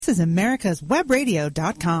is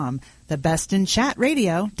americaswebradio.com, the best in chat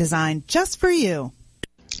radio designed just for you.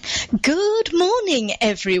 Good morning,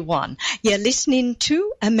 everyone. You're listening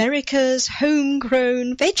to America's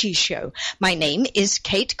Homegrown Veggie Show. My name is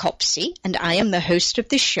Kate Copsey, and I am the host of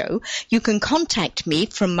this show. You can contact me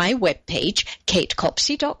from my webpage,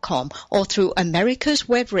 katecopsey.com, or through America's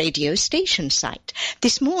Web Radio station site.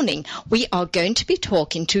 This morning, we are going to be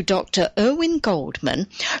talking to Dr. Erwin Goldman,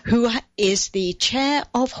 who is the Chair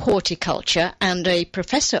of Horticulture and a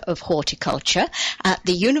Professor of Horticulture at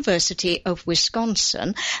the University of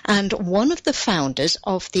Wisconsin, and one of the founders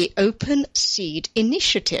of the Open Seed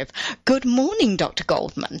Initiative. Good morning, Dr.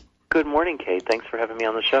 Goldman. Good morning, Kate. Thanks for having me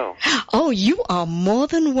on the show. Oh, you are more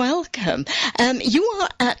than welcome. You are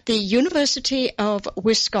at the University of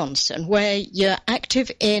Wisconsin, where you're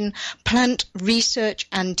active in plant research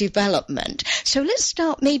and development. So let's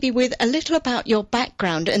start maybe with a little about your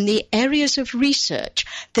background and the areas of research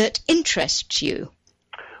that interest you.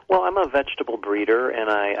 Well, I'm a vegetable breeder, and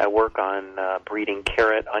I work on breeding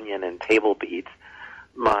carrot, onion, and table beets.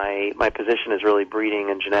 My position is really breeding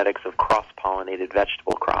and genetics of cross-pollinated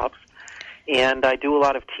vegetable crops. And I do a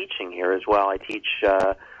lot of teaching here as well. I teach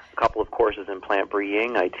a couple of courses in plant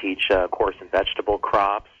breeding. I teach a course in vegetable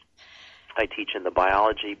crops. I teach in the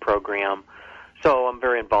biology program. So I'm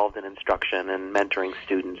very involved in instruction and mentoring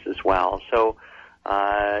students as well. So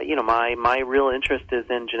my real interest is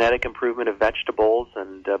in genetic improvement of vegetables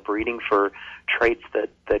and breeding for traits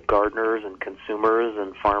that gardeners and consumers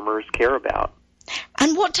and farmers care about.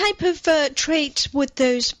 And what type of traits would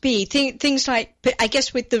those be? Things like, I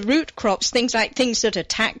guess with the root crops, things like things that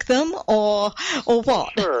attack them or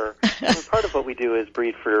what? Sure. Well, part of what we do is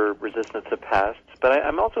breed for resistance to pests, but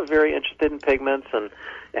I'm also very interested in pigments and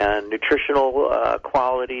nutritional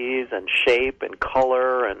qualities and shape and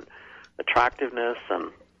color and attractiveness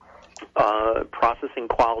and processing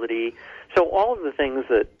quality. So all of the things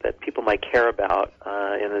that people might care about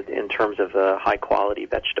in terms of a high-quality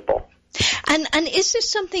vegetable. And is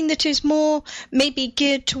this something that is more maybe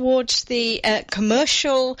geared towards the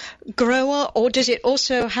commercial grower, or does it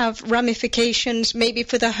also have ramifications maybe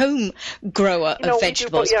for the home grower of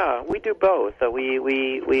vegetables? We do both.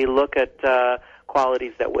 We look at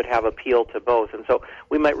qualities that would have appeal to both. And so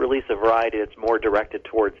we might release a variety that's more directed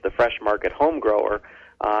towards the fresh market home grower,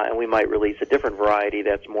 and we might release a different variety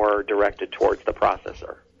that's more directed towards the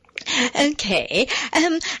processor. Okay,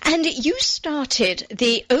 and you started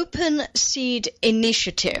the Open Seed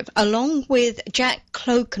Initiative along with Jack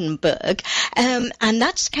Clokenberg, and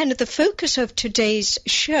that's kind of the focus of today's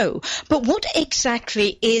show. But what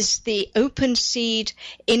exactly is the Open Seed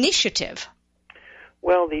Initiative?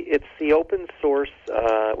 Well, it's the open source.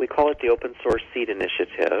 We call it the Open Source Seed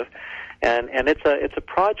Initiative, and it's a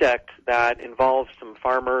project that involves some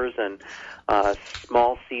farmers and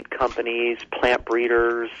small seed companies, plant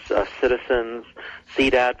breeders, citizens,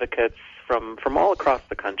 seed advocates from all across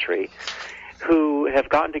the country who have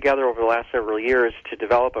gotten together over the last several years to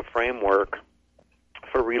develop a framework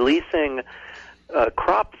for releasing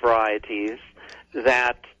crop varieties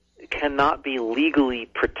that cannot be legally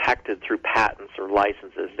protected through patents or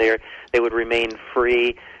licenses. They would remain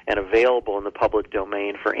free and available in the public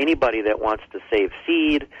domain for anybody that wants to save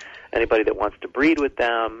seed, anybody that wants to breed with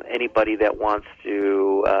them, anybody that wants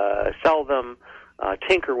to sell them,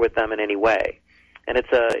 tinker with them in any way. And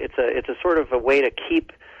it's a sort of a way to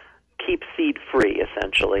keep seed free,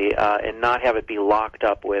 essentially, and not have it be locked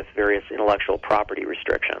up with various intellectual property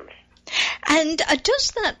restrictions. And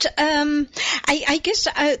does that, I guess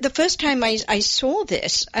the first time I saw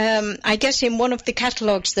this, I guess in one of the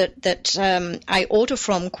catalogs that I order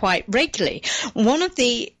from quite regularly, one of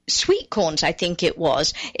the sweet corns, I think it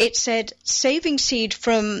was, it said saving seed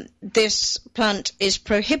from this plant is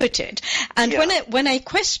prohibited. And when I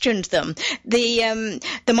questioned them, the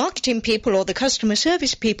marketing people or the customer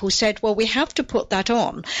service people said, well, we have to put that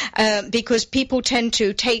on because people tend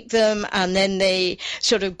to take them and then they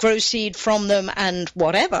sort of grow seed from them and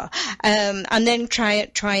whatever, and then try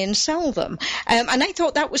and sell them. And I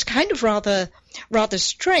thought that was kind of rather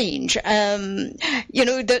strange,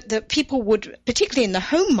 that people would, particularly in the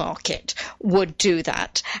home market, would do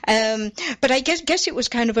that. But I guess it was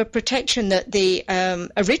kind of a protection that the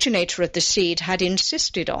originator of the seed had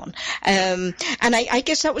insisted on. And I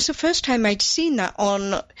guess that was the first time I'd seen that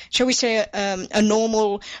on, shall we say, a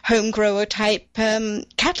normal home grower type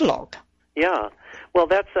catalog. Yeah. Well,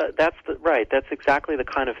 that's right. That's exactly the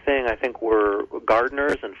kind of thing I think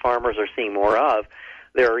gardeners and farmers are seeing more of.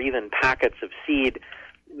 There are even packets of seed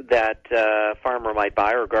that a farmer might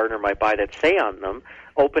buy or a gardener might buy that say on them,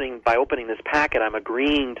 by opening this packet, I'm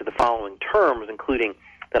agreeing to the following terms, including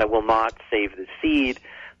that I will not save the seed,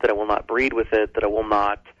 that I will not breed with it, that I will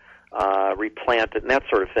not replant it, and that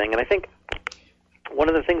sort of thing. And I think one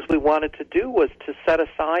of the things we wanted to do was to set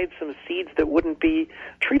aside some seeds that wouldn't be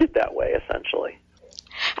treated that way, essentially.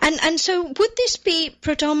 And so would this be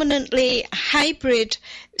predominantly hybrid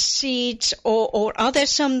seeds, or are there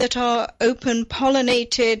some that are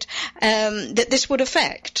open-pollinated that this would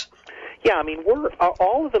affect? Yeah, I mean,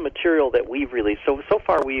 all of the material that we've released, so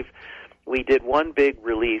far we did one big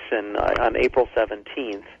release on April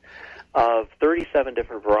 17th of 37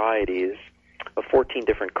 different varieties of 14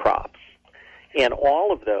 different crops. And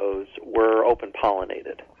all of those were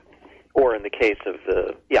open-pollinated. Or in the case of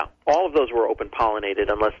all of those were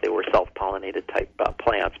open-pollinated unless they were self-pollinated type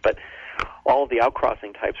plants. But all of the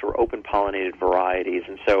outcrossing types were open-pollinated varieties.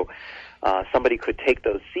 And so somebody could take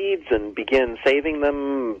those seeds and begin saving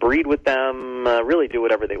them, breed with them, really do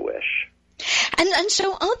whatever they wish. And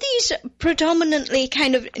so are these predominantly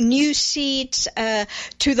kind of new seeds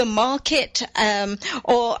to the market,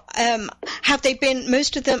 or have they been,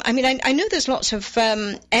 most of them, I mean, I know there's lots of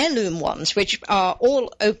heirloom ones which are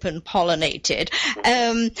all open-pollinated,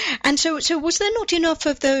 and so was there not enough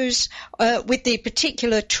of those with the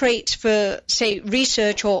particular traits for, say,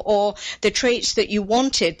 research or the traits that you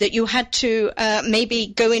wanted, that you had to maybe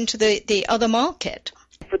go into the other market?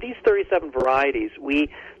 For these 37 varieties,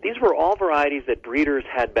 these were all varieties that breeders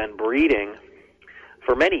had been breeding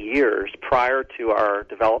for many years prior to our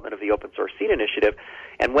development of the Open Source Seed Initiative.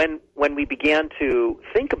 And when we began to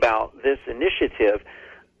think about this initiative,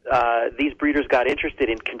 these breeders got interested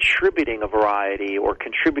in contributing a variety or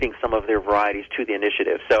contributing some of their varieties to the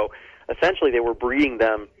initiative. So essentially they were breeding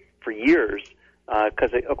them for years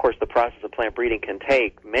because, of course, the process of plant breeding can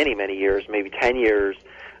take many, many years, maybe 10 years,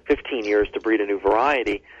 15 years to breed a new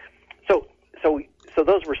variety. So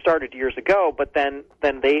those were started years ago, but then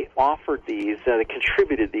they offered these, they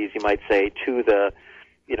contributed these, you might say, to the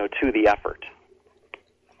effort.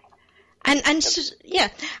 And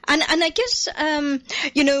I guess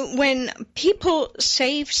when people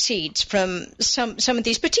save seeds from some of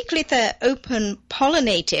these, particularly if they're open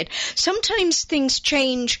pollinated, sometimes things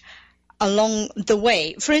change along the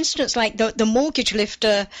way. For instance, like the mortgage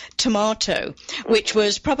lifter tomato, which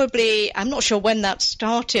was probably, I'm not sure when that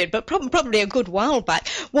started, but probably a good while back.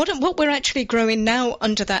 What we're actually growing now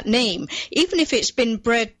under that name, even if it's been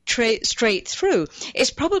bred straight through,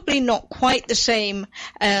 it's probably not quite the same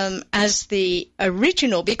as the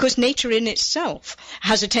original, because nature in itself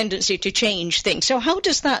has a tendency to change things. So how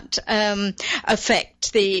does that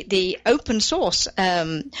affect the open source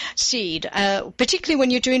seed, particularly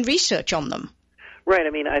when you're doing research on them? Right. I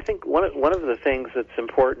mean, I think one of the things that's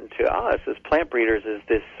important to us as plant breeders is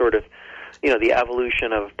this sort of, the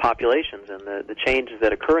evolution of populations and the changes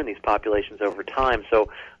that occur in these populations over time. So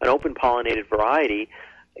an open pollinated variety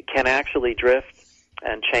can actually drift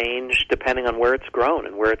and change depending on where it's grown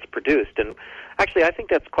and where it's produced. And actually, I think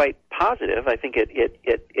that's quite positive. I think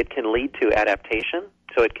it can lead to adaptation.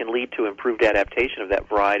 So it can lead to improved adaptation of that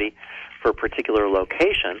variety for a particular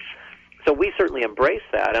location. So we certainly embrace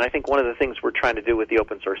that, and I think one of the things we're trying to do with the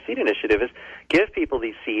Open Source Seed Initiative is give people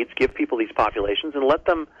these seeds, give people these populations, and let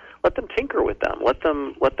them tinker with them. Let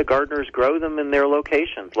the gardeners grow them in their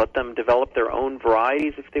locations. Let them develop their own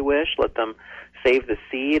varieties if they wish. Let them save the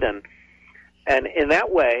seed, and in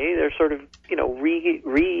that way, they're sort of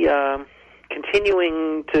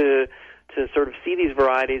continuing to sort of see these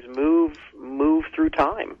varieties move through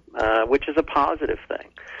time, which is a positive thing,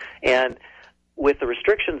 and with the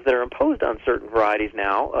restrictions that are imposed on certain varieties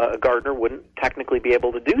now, a gardener wouldn't technically be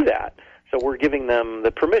able to do that. So we're giving them the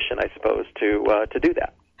permission, I suppose, to do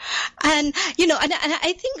that. And and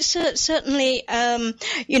I think certainly,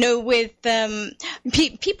 with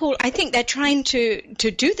people, I think they're trying to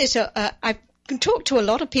do this. I've talked to a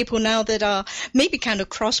lot of people now that are maybe kind of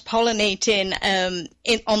cross-pollinating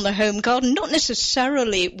on the home garden, not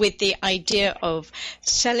necessarily with the idea of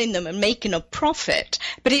selling them and making a profit,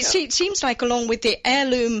 but it seems like along with the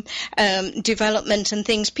heirloom development and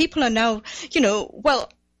things, people are now,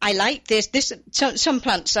 I like this. Some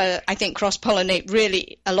plants, I think, cross-pollinate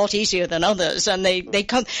really a lot easier than others, and they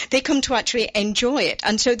come to actually enjoy it.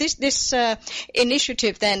 And so this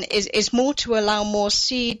initiative then is more to allow more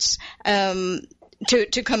seeds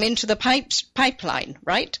to come into the pipeline,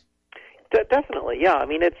 right? Definitely, yeah. I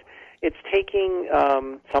mean, it's taking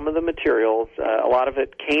some of the materials. A lot of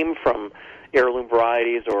it came from heirloom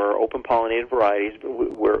varieties or open-pollinated varieties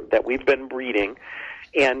that we've been breeding,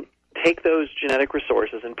 and take those genetic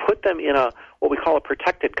resources and put them in what we call a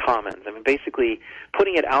protected commons. I mean, basically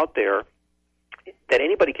putting it out there that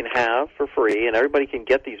anybody can have for free and everybody can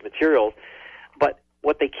get these materials, but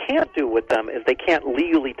what they can't do with them is they can't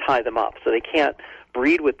legally tie them up. So they can't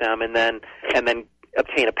breed with them and then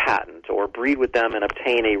obtain a patent, or breed with them and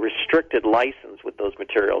obtain a restricted license with those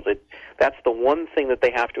materials. That's the one thing that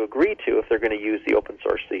they have to agree to if they're going to use the open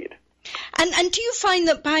source seed. And do you find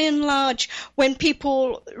that by and large, when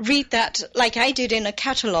people read that, like I did in a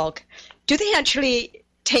catalogue, do they actually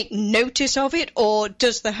take notice of it, or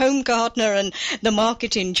does the home gardener and the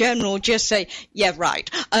market in general just say, yeah,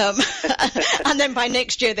 right, and then by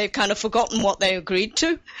next year they've kind of forgotten what they agreed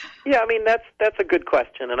to? Yeah, I mean, that's a good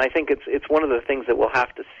question, and I think it's one of the things that we'll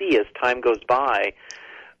have to see as time goes by,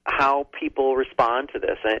 how people respond to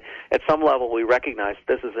this. And at some level, we recognize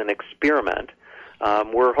this is an experiment.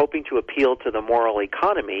 We're hoping to appeal to the moral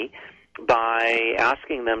economy by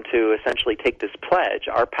asking them to essentially take this pledge.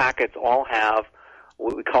 Our packets all have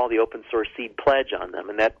what we call the open source seed pledge on them,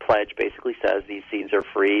 and that pledge basically says these seeds are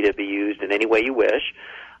free to be used in any way you wish.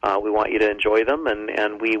 We want you to enjoy them,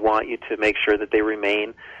 and we want you to make sure that they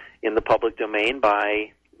remain in the public domain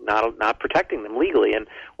by not protecting them legally. And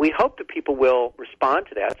we hope that people will respond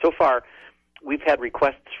to that. So far, we've had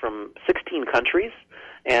requests from 16 countries,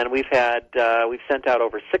 and we've sent out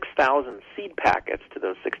over 6,000 seed packets to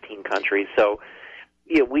those 16 countries. So,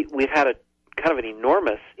 we've had a kind of an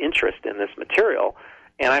enormous interest in this material,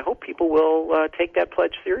 and I hope people will take that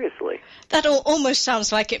pledge seriously. That almost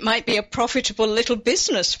sounds like it might be a profitable little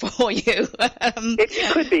business for you.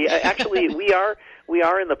 It could be. Actually, we are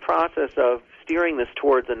in the process of steering this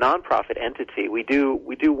towards a nonprofit entity. We do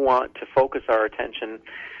want to focus our attention,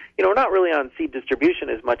 not really on seed distribution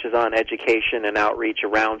as much as on education and outreach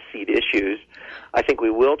around seed issues. I think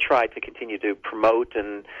we will try to continue to promote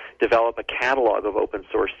and develop a catalog of open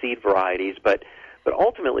source seed varieties, but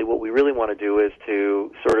ultimately what we really want to do is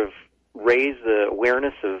to sort of raise the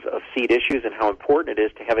awareness of seed issues and how important it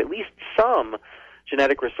is to have at least some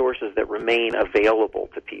genetic resources that remain available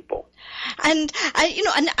to people. And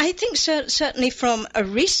I think certainly from a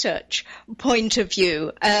research point of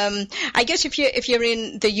view, I guess if you're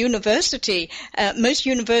in the university, most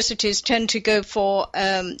universities tend to go for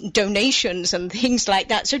donations and things like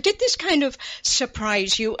that. So did this kind of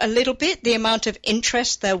surprise you a little bit, the amount of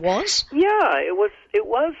interest there was? Yeah, it was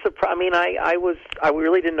surprising. I mean, I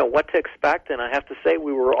really didn't know what to expect, and I have to say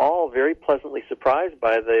we were all very pleasantly surprised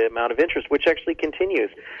by the amount of interest, which actually continues.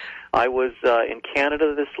 I was in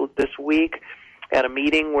Canada this week at a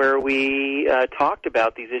meeting where we talked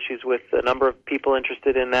about these issues with a number of people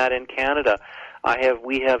interested in that in Canada.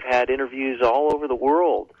 We have had interviews all over the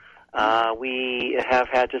world. We have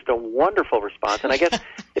had just a wonderful response, and I guess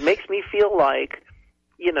it makes me feel like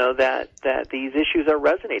that these issues are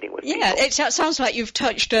resonating with people. Yeah, it sounds like you've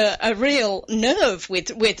touched a real nerve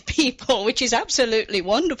with people, which is absolutely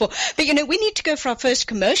wonderful. But, we need to go for our first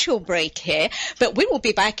commercial break here, but we will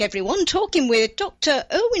be back, everyone, talking with Dr.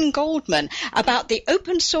 Erwin Goldman about the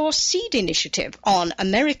Open Source Seed Initiative on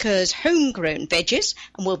America's Homegrown Veggies,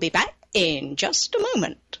 and we'll be back in just a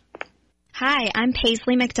moment. Hi, I'm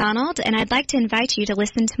Paisley McDonald, and I'd like to invite you to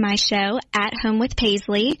listen to my show, At Home with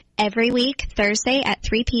Paisley, every week, Thursday at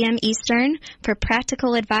 3 p.m. Eastern, for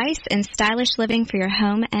practical advice and stylish living for your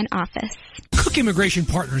home and office. Cook Immigration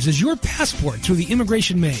Partners is your passport through the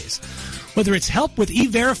immigration maze. Whether it's help with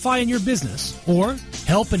E-Verify in your business, or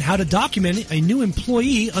help in how to document a new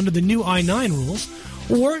employee under the new I-9 rules,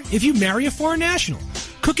 or if you marry a foreign national,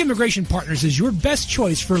 Cook Immigration Partners is your best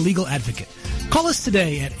choice for a legal advocate. Call us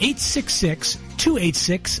today at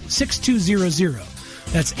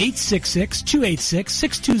 866-286-6200. That's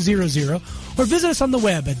 866-286-6200, or visit us on the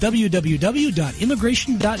web at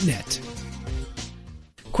www.immigration.net.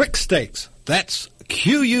 Quick Stakes, that's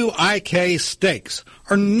Q-U-I-K Stakes,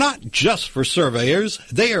 are not just for surveyors.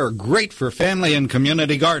 They are great for family and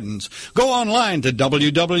community gardens. Go online to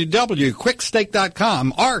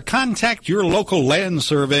www.quickstake.com or contact your local land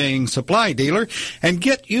surveying supply dealer and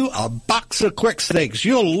get you a box of Quick Stakes.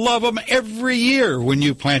 You'll love them every year when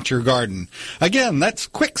you plant your garden. Again, that's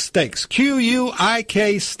Quick Stakes,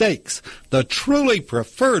 Q-U-I-K Stakes, the truly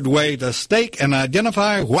preferred way to stake and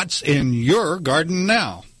identify what's in your garden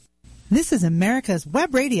now. This is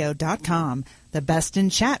americaswebradio.com, the best in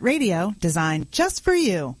chat radio designed just for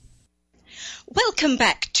you. Welcome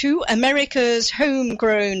back to America's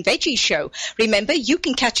Homegrown Veggie Show. Remember, you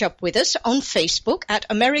can catch up with us on Facebook at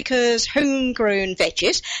America's Homegrown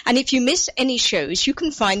Veggies. And if you miss any shows, you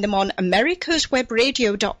can find them on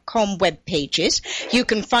americaswebradio.com web pages. You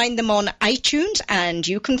can find them on iTunes, and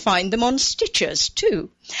you can find them on Stitchers too.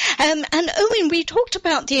 And Owen, we talked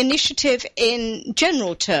about the initiative in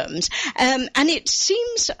general terms, and it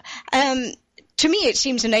seems... to me, it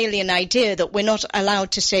seems an alien idea that we're not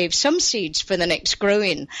allowed to save some seeds for the next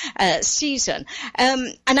growing season.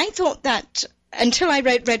 And I thought that until I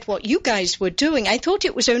read what you guys were doing, I thought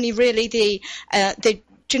it was only really the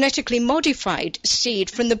genetically modified seed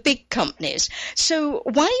from the big companies. So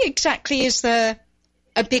why exactly is there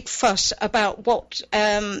a big fuss about what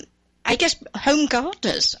I guess home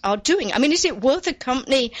gardeners are doing? I mean, is it worth a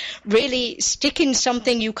company really sticking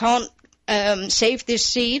something you can't save this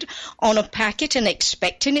seed on a packet and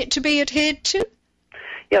expecting it to be adhered to?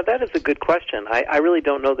 Yeah, that is a good question. I really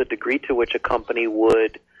don't know the degree to which a company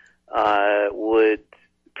would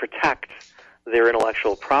protect their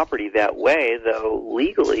intellectual property that way, though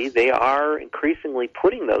legally they are increasingly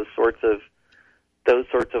putting those sorts of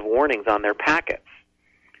warnings on their packets.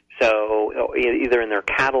 So either in their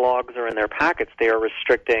catalogs or in their packets, they are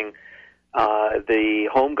restricting the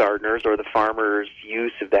home gardeners or the farmers'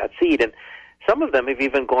 use of that seed. And some of them have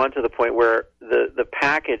even gone to the point where the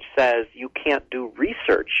package says you can't do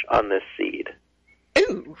research on this seed.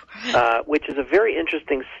 Ooh. Which is a very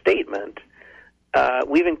interesting statement.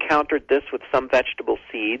 We've encountered this with some vegetable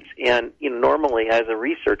seeds, and normally as a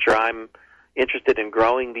researcher, I'm interested in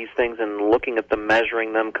growing these things and looking at them,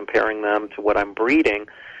 measuring them, comparing them to what I'm breeding,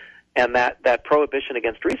 and that prohibition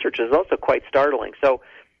against research is also quite startling. So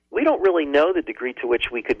we don't really know the degree to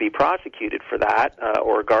which we could be prosecuted for that,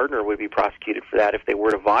 or a gardener would be prosecuted for that if they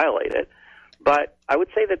were to violate it. But I would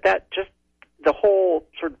say that just the whole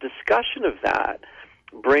sort of discussion of that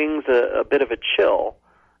brings a bit of a chill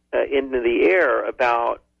into the air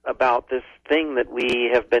about this thing that we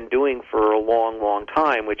have been doing for a long, long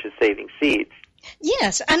time, which is saving seeds.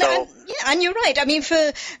 Yes, and you're right. I mean, for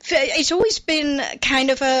it's always been kind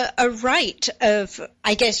of a right of,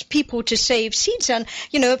 I guess, people to save seeds, and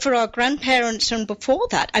for our grandparents and before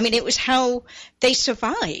that, I mean, it was how they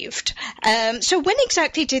survived. So when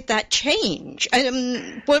exactly did that change?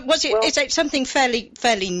 Was it? Is it something fairly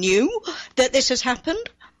new that this has happened?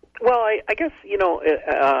 Well, I guess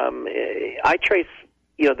I trace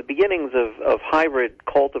the beginnings of hybrid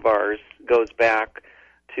cultivars goes back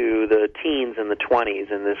to the teens and the 20s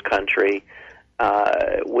in this country,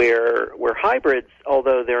 where hybrids,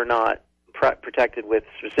 although they're not protected with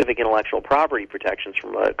specific intellectual property protections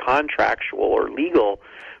from a contractual or legal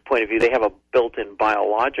point of view, they have a built-in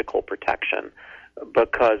biological protection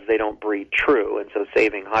because they don't breed true. And so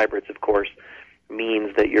saving hybrids, of course,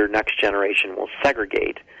 means that your next generation will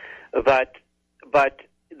segregate. But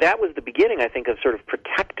that was the beginning, I think, of sort of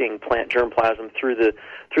protecting plant germplasm through the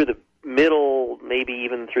middle, maybe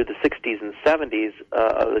even through the 60s and 70s,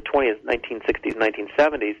 the 1960s,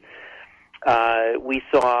 1970s. We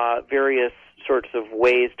saw various sorts of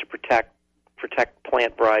ways to protect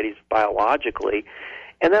plant varieties biologically.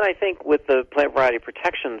 And then I think with the plant variety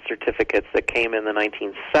protection certificates that came in the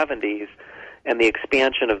 1970s and the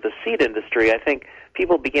expansion of the seed industry, I think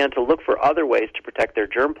people began to look for other ways to protect their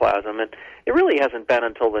germplasm. And it really hasn't been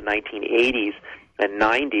until the 1980s and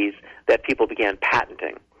 90s that people began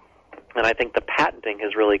patenting. And I think the patenting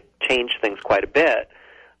has really changed things quite a bit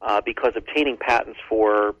because obtaining patents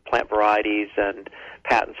for plant varieties and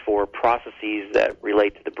patents for processes that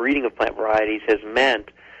relate to the breeding of plant varieties has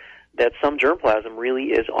meant that some germplasm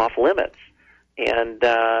really is off limits. And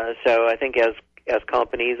so I think as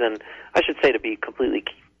companies, and I should say, to be completely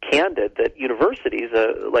candid, that universities,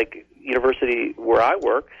 like university where I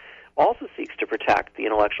work, also seeks to protect the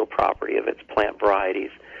intellectual property of its plant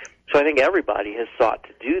varieties. So I think everybody has sought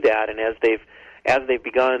to do that, and as they've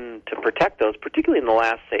begun to protect those, particularly in the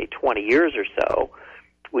last, say, 20 years or so,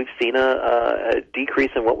 we've seen a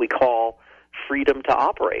decrease in what we call freedom to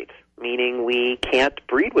operate, meaning we can't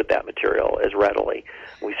breed with that material as readily.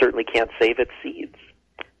 We certainly can't save its seeds.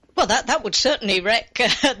 Well, that would certainly wreck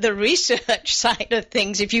the research side of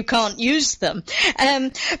things if you can't use them.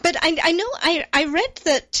 But I know I read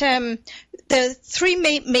that the three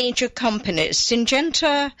major companies,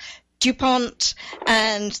 Syngenta, DuPont,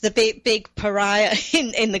 and the big pariah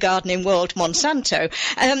in the gardening world, Monsanto,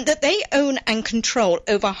 that they own and control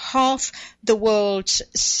over half the world's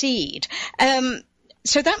seed.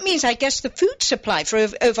 So that means, I guess, the food supply for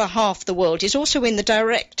over half the world is also in the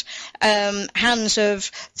direct hands of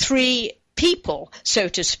three people, so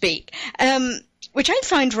to speak, which I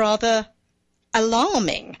find rather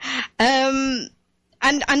alarming. And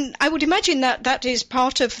I would imagine that is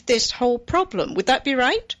part of this whole problem. Would that be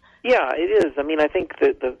right? Yeah, it is. I mean, I think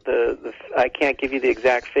that the I can't give you the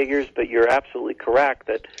exact figures, but you're absolutely correct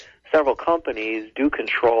that several companies do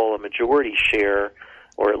control a majority share,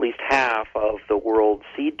 or at least half, of the world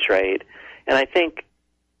seed trade. And I think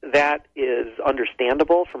that is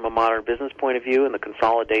understandable from a modern business point of view, and the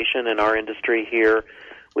consolidation in our industry here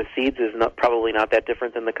with seeds is probably not that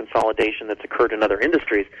different than the consolidation that's occurred in other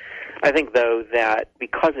industries. I think, though, that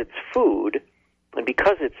because it's food, And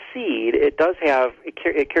because it's seed, it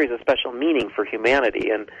carries a special meaning for humanity.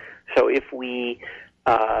 And so if we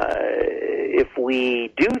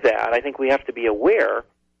do that, I think we have to be aware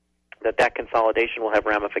that consolidation will have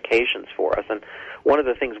ramifications for us. And one of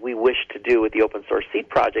the things we wish to do with the Open Source Seed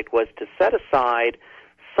Project was to set aside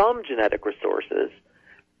some genetic resources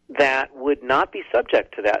that would not be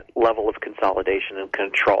subject to that level of consolidation and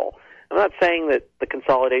control. I'm not saying that the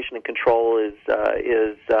consolidation and control is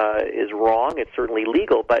wrong. It's certainly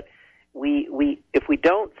legal, but if we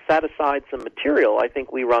don't set aside some material, I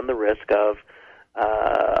think we run the risk of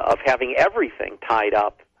having everything tied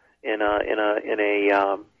up in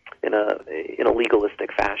a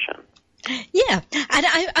legalistic fashion. Yeah, and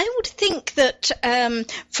I would think that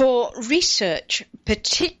for research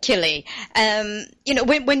particularly,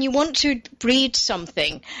 when you want to breed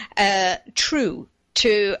something true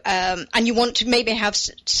to, and you want to maybe have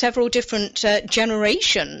several different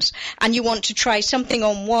generations, and you want to try something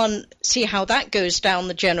on one, see how that goes down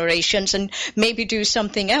the generations, and maybe do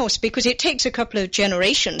something else, because it takes a couple of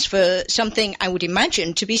generations for something, I would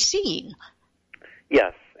imagine, to be seen.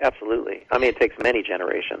 Yes, absolutely. I mean, it takes many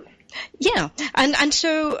generations. Yeah, and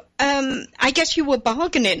so I guess you were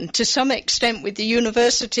bargaining to some extent with the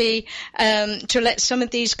university to let some of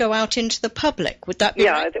these go out into the public. Would that be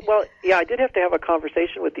right? I did have to have a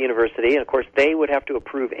conversation with the university, and of course they would have to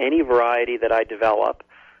approve any variety that I develop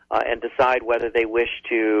and decide whether they wish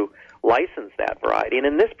to license that variety. And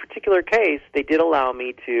in this particular case, they did allow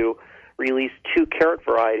me to release 2 carrot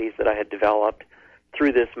varieties that I had developed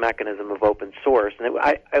through this mechanism of open source. And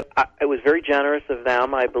it was very generous of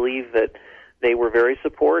them. I believe that they were very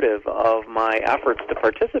supportive of my efforts to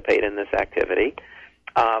participate in this activity.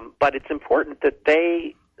 But it's important that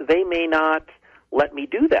they may not let me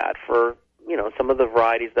do that for, some of the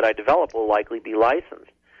varieties that I develop will likely be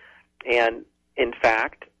licensed. And in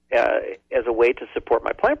fact, as a way to support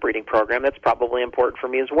my plant breeding program, that's probably important for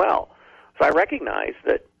me as well. So I recognize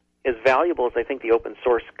that as valuable as I think the open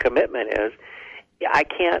source commitment is, I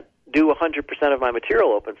can't do 100% of my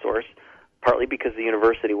material open source, partly because the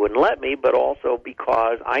university wouldn't let me, but also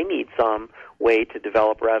because I need some way to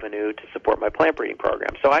develop revenue to support my plant breeding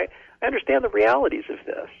program. So I understand the realities of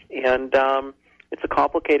this, and it's a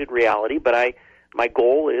complicated reality, but my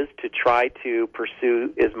goal is to try to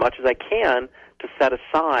pursue as much as I can to set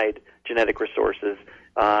aside genetic resources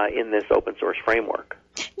in this open source framework.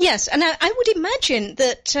 Yes, and I would imagine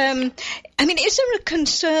that, is there a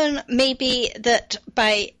concern maybe that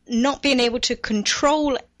by not being able to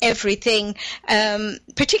control everything,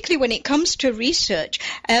 particularly when it comes to research,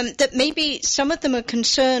 that maybe some of them are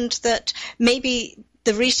concerned that maybe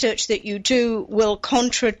the research that you do will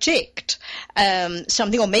contradict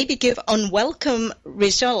something, or maybe give unwelcome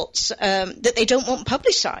results that they don't want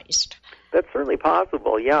publicized? That's certainly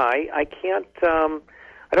possible, yeah. I can't...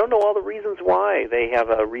 I don't know all the reasons why they have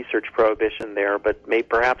a research prohibition there, but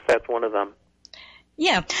perhaps that's one of them.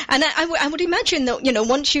 Yeah, and I would imagine that,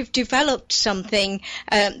 once you've developed something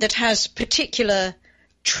that has particular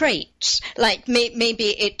traits, like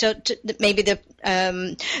maybe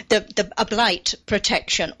a blight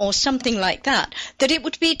protection or something like that, that it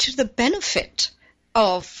would be to the benefit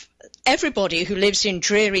of everybody who lives in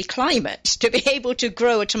dreary climates to be able to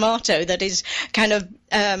grow a tomato that is kind of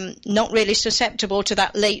not really susceptible to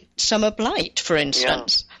that late summer blight, for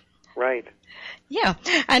instance. Yeah, right. Yeah,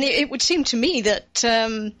 and it would seem to me that,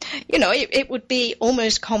 it would be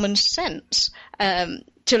almost common sense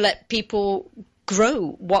to let people grow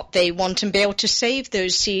what they want and be able to save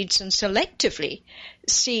those seeds and selectively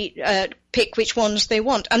pick which ones they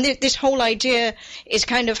want. And this whole idea is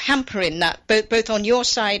kind of hampering that, both on your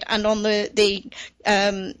side and on the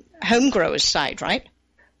home growers' side, right?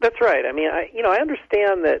 That's right. I mean, I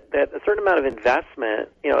understand that a certain amount of investment,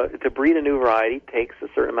 to breed a new variety takes a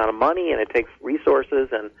certain amount of money and it takes resources,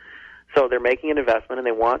 and so they're making an investment and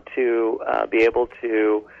they want to be able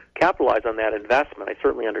to capitalize on that investment. I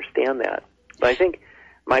certainly understand that. But I think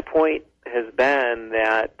my point has been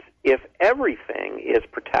that if everything is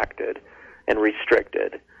protected and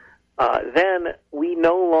restricted, then we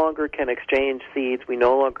no longer can exchange seeds, we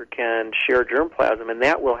no longer can share germplasm, and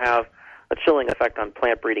that will have a chilling effect on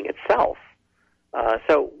plant breeding itself.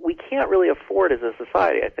 So we can't really afford as a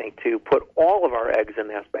society, I think, to put all of our eggs in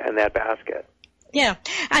that basket. Yeah,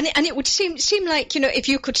 and it would seem like, if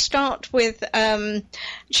you could start with,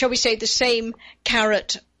 shall we say, the same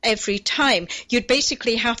carrot every time, you'd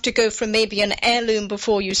basically have to go from maybe an heirloom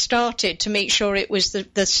before you started to make sure it was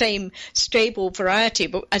the same stable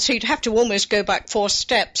variety. So you'd have to almost go back 4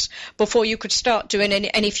 steps before you could start doing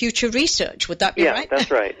any future research. Would that be right? Yeah, that's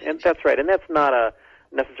right. And that's right. And that's not a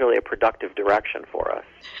necessarily a productive direction for us.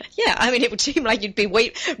 Yeah, I mean, it would seem like you'd be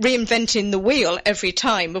reinventing the wheel every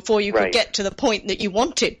time before you could get to the point that you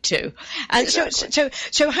wanted to. And exactly.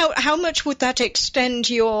 So how much would that extend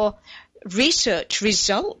your research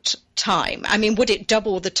result time? I mean, would it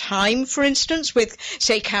double the time, for instance, with,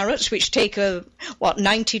 say, carrots, which take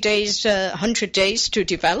 90 days, 100 days to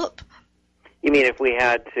develop? You mean if we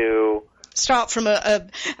had to start from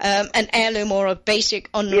an heirloom or a basic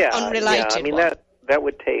unrelated I mean, one? that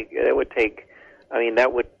would take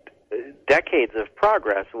decades of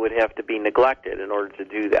progress would have to be neglected in order to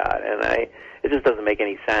do that, and it just doesn't make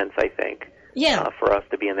any sense, I think, for us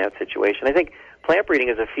to be in that situation. I think plant breeding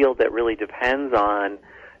is a field that really depends on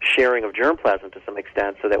sharing of germplasm to some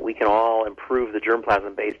extent so that we can all improve the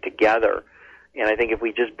germplasm base together. And I think if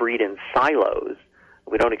we just breed in silos,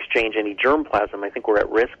 we don't exchange any germplasm, I think we're at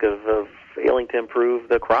risk of failing to improve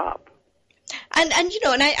the crop. And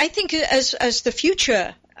I think as the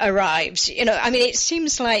future arrives, I mean, it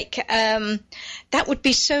seems like that would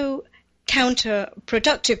be so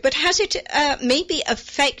counterproductive. But has it maybe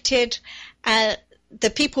affected the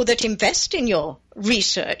people that invest in your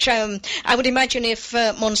research? I would imagine if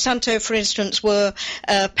Monsanto, for instance, were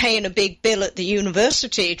paying a big bill at the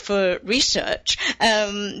university for research,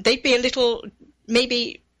 they'd be a little,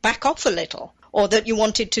 maybe back off a little, or that you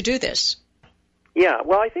wanted to do this. Yeah,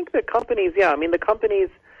 well, I think the companies,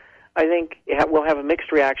 I think, will have a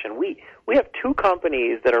mixed reaction. We have two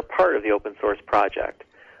companies that are part of the open source project,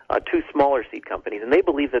 two smaller seed companies, and they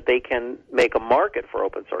believe that they can make a market for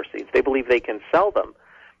open source seeds. They believe they can sell them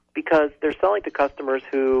because they're selling to customers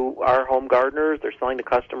who are home gardeners. They're selling to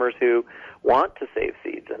customers who want to save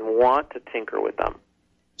seeds and want to tinker with them.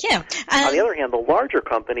 Yeah. On the other hand, the larger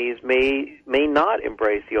companies may not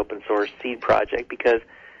embrace the open source seed project because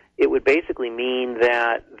it would basically mean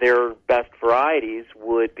that their best varieties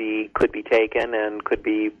could be taken and could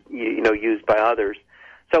be used by others.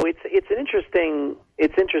 So it's interesting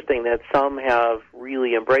that some have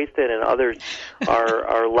really embraced it and others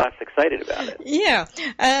are less excited about it. Yeah.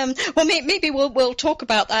 Well, maybe we'll talk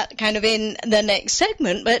about that kind of in the next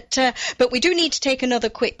segment, but we do need to take another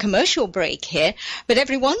quick commercial break here. But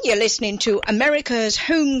everyone, you're listening to America's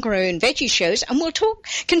Homegrown Veggie Shows, and we'll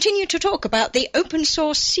continue to talk about the Open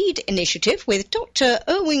Source Seed Initiative with Dr.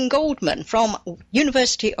 Erwin Goldman from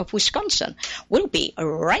University of Wisconsin. We'll be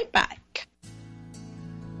right back.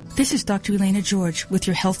 This is Dr. Elena George with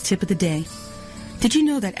your health tip of the day. Did you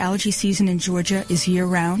know that allergy season in Georgia is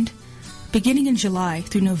year-round? Beginning in July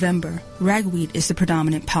through November, ragweed is the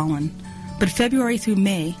predominant pollen. But February through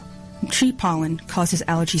May, tree pollen causes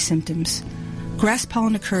allergy symptoms. Grass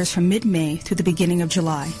pollen occurs from mid-May through the beginning of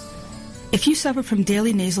July. If you suffer from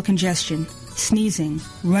daily nasal congestion, sneezing,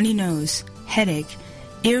 runny nose, headache,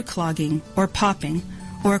 ear clogging or popping,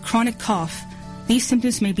 or a chronic cough, these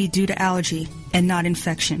symptoms may be due to allergy and not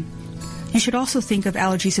infection. You should also think of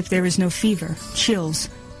allergies if there is no fever, chills,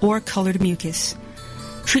 or colored mucus.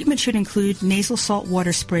 Treatment should include nasal salt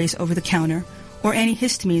water sprays over the counter or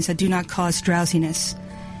antihistamines that do not cause drowsiness.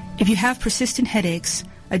 If you have persistent headaches,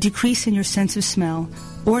 a decrease in your sense of smell,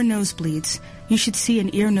 or nosebleeds, you should see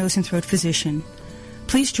an ear, nose, and throat physician.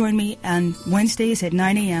 Please join me on Wednesdays at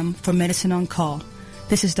 9 a.m. for Medicine on Call.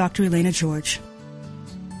 This is Dr. Elena George.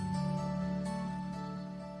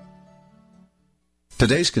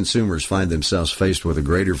 Today's consumers find themselves faced with a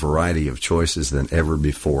greater variety of choices than ever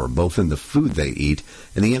before, both in the food they eat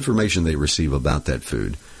and the information they receive about that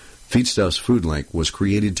food. Feedstuffs Food Link was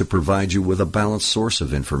created to provide you with a balanced source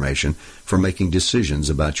of information for making decisions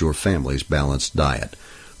about your family's balanced diet.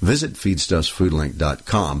 Visit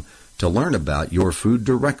feedstuffsfoodlink.com to learn about your food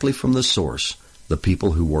directly from the source, the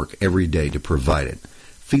people who work every day to provide it.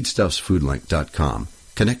 Feedstuffsfoodlink.com,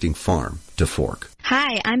 connecting farm to fork.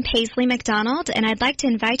 Hi, I'm Paisley McDonald, and I'd like to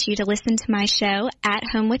invite you to listen to my show, At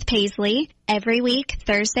Home with Paisley, every week,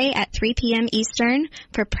 Thursday at 3 p.m. Eastern,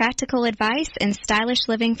 for practical advice and stylish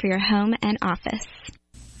living for your home and office.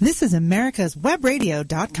 This is America's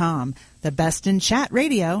Webradio.com, the best in chat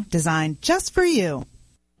radio designed just for you.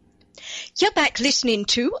 You're back listening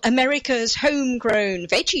to America's Homegrown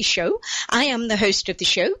Veggie Show. I am the host of the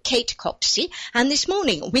show, Kate Copsey, and this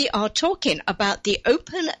morning we are talking about the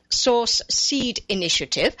Open Source Seed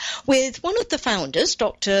Initiative with one of the founders,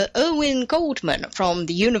 Dr. Erwin Goldman from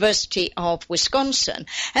the University of Wisconsin.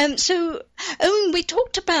 So, Erwin, we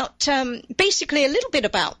talked about basically a little bit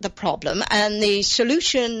about the problem, and the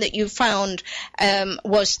solution that you found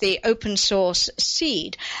was the open source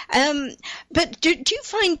seed. But do you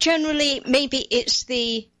find generally maybe it's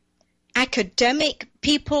the academic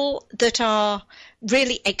people that are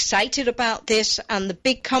really excited about this, and the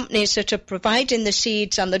big companies that are providing the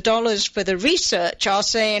seeds and the dollars for the research are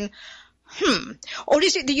saying, or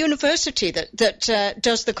is it the university that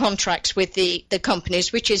does the contracts with the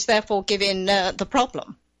companies, which is therefore giving the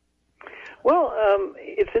problem? Well,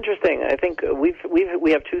 it's interesting. I think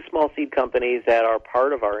we have two small seed companies that are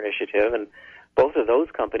part of our initiative, and both of those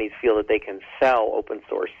companies feel that they can sell open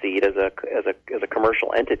source seed as a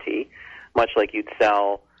commercial entity, much like you'd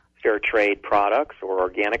sell fair trade products or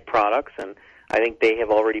organic products, and I think they have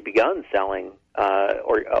already begun selling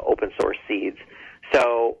open source seeds.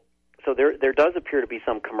 So there does appear to be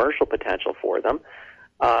some commercial potential for them.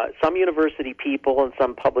 Some university people and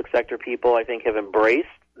some public sector people, I think, have embraced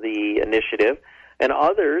the initiative, and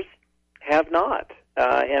others have not,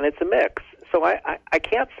 and it's a mix. So I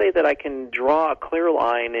can't say that I can draw a clear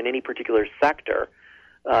line in any particular sector.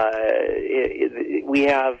 We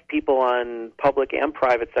have people on public and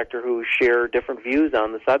private sector who share different views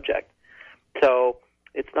on the subject. So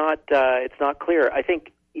it's not clear. I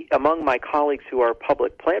think among my colleagues who are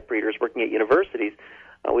public plant breeders working at universities,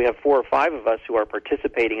 we have 4 or 5 of us who are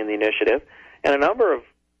participating in the initiative, and a number of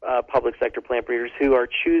public sector plant breeders who are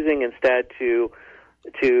choosing instead to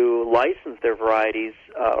license their varieties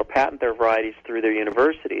or patent their varieties through their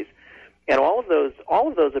universities. And all of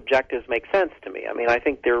those objectives make sense to me. I mean, I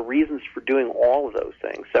think there are reasons for doing all of those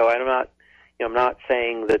things. So I'm not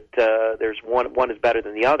saying that there's one is better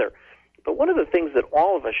than the other. But one of the things that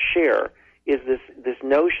all of us share is this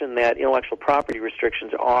notion that intellectual property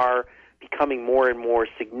restrictions are becoming more and more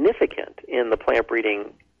significant in the plant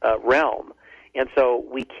breeding realm. And so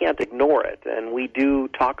we can't ignore it. And we do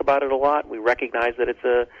talk about it a lot. We recognize that it's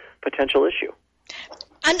a potential issue.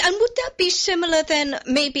 And would that be similar then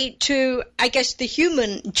maybe to, I guess, the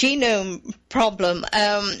human genome problem,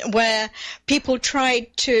 where people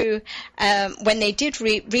tried to, when they did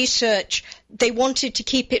research, they wanted to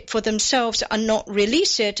keep it for themselves and not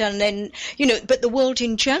release it, and then, but the world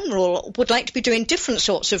in general would like to be doing different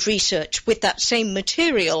sorts of research with that same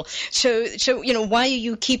material. So why are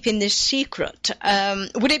you keeping this secret?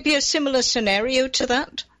 Would it be a similar scenario to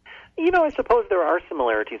that? I suppose there are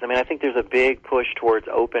similarities. I mean, I think there's a big push towards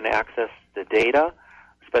open access to data,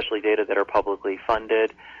 especially data that are publicly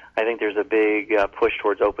funded. I think there's a big push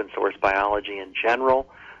towards open source biology in general.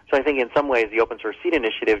 So I think in some ways the Open Source Seed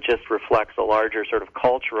Initiative just reflects a larger sort of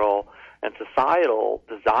cultural and societal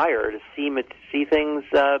desire to see things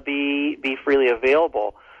be freely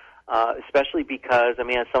available, especially because, I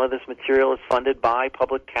mean, some of this material is funded by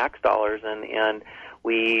public tax dollars, and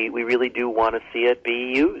we really do want to see it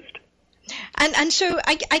be used. And so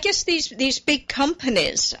I guess these big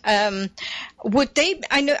companies, would they?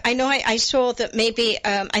 I saw that maybe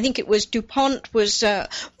I think it was DuPont was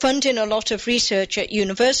funding a lot of research at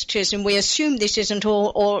universities, and we assume this isn't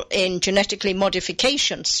all in genetically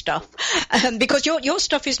modification stuff, because your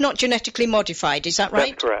stuff is not genetically modified. Is that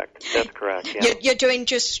right? That's correct. Yeah. You're doing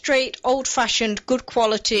just straight, old-fashioned, good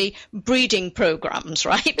quality breeding programs,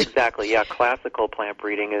 right? Exactly. Yeah, classical plant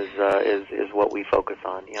breeding is what we focus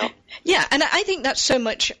on. Yeah. Yeah, and I think that's so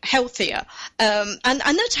much healthier, and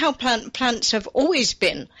that's how plants have always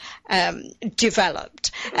been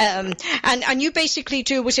developed. And you basically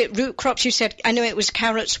do, was it root crops? You said, I know it was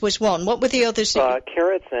carrots was one. What were the others?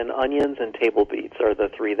 Carrots and onions and table beets are the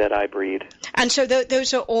 3 that I breed. And so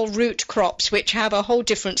those are all root crops, which have a whole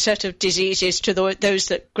different set of diseases to those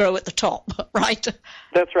that grow at the top, right?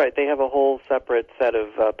 That's right. They have a whole separate set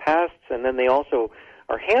of pests, and then they also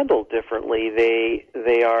are handled differently.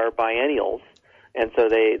 They are biennials, and so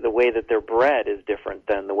the way that they're bred is different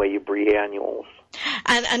than the way you breed annuals.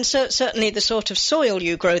 And so certainly the sort of soil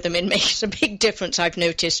you grow them in makes a big difference, I've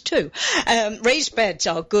noticed too. Raised beds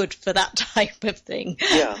are good for that type of thing.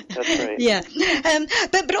 Yeah, that's right. Yeah.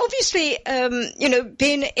 But obviously,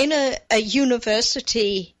 being in a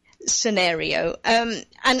university scenario, and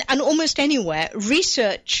almost anywhere,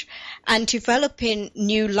 research and developing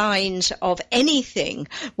new lines of anything,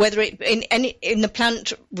 whether it in the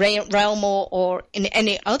plant realm or in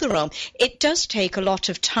any other realm, it does take a lot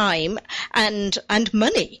of time and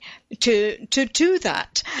money to do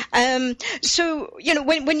that. So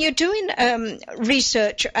when you're doing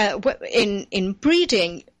research in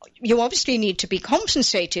breeding, you obviously need to be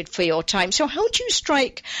compensated for your time. So how do you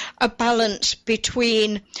strike a balance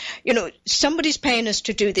between, somebody's paying us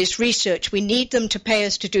to do this research, we need them to pay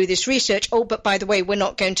us to do this research, but by the way, we're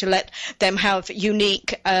not going to let them have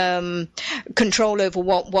unique control over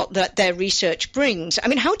what their research brings. I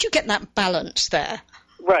mean, how do you get that balance there?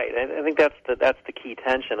 Right. I think that's the key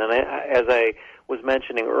tension. And as I was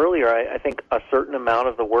mentioning earlier, I think a certain amount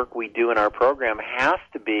of the work we do in our program has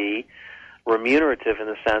to be remunerative in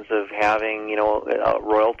the sense of having, a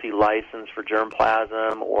royalty license for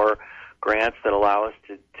germplasm or grants that allow us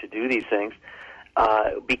to do these things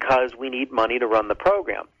because we need money to run the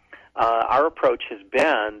program. Our approach has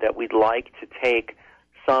been that we'd like to take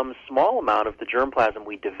some small amount of the germplasm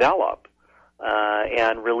we develop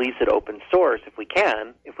and release it open source if we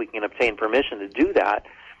can obtain permission to do that,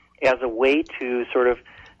 as a way to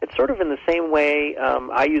it's sort of in the same way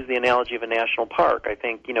I use the analogy of a national park. I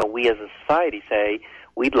think, we as a society say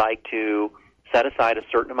we'd like to set aside a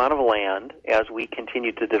certain amount of land as we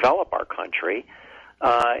continue to develop our country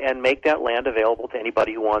and make that land available to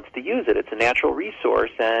anybody who wants to use it. It's a natural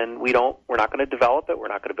resource, and we're not going to develop it. We're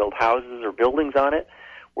not going to build houses or buildings on it.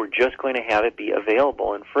 We're just going to have it be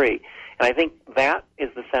available and free. And I think that is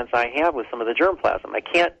the sense I have with some of the germplasm. I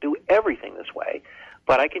can't do everything this way,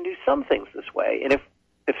 but I can do some things this way. And if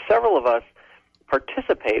several of us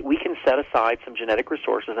participate, we can set aside some genetic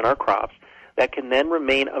resources in our crops that can then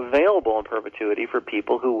remain available in perpetuity for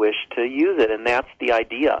people who wish to use it, and that's the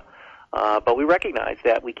idea. But we recognize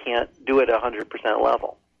that we can't do it at 100%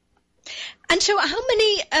 level. And so how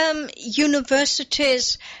many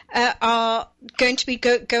universities are going to be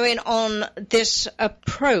going on this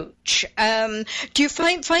approach? Do you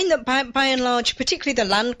find that by and large, particularly the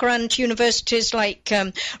land-grant universities like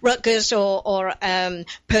Rutgers or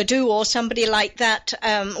Purdue or somebody like that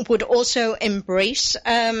would also embrace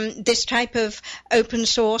this type of open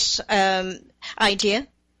source idea?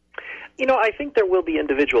 I think there will be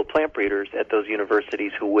individual plant breeders at those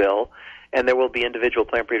universities who will, and there will be individual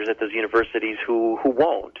plant breeders at those universities who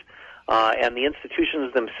won't. And the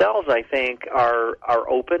institutions themselves, I think, are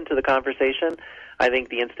open to the conversation. I think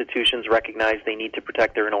the institutions recognize they need to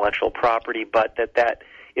protect their intellectual property, but that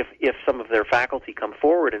if some of their faculty come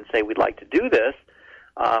forward and say, we'd like to do this,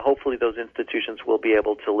 hopefully those institutions will be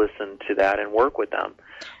able to listen to that and work with them.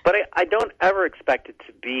 But I don't ever expect it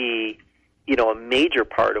to be a major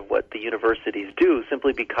part of what the universities do,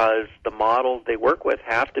 simply because the models they work with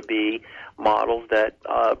have to be models that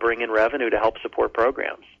bring in revenue to help support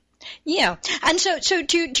programs. Yeah, and so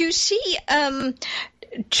do you see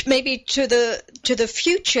maybe to the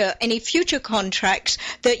future, any future contracts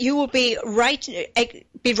that you will be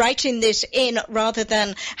writing this in rather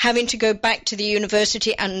than having to go back to the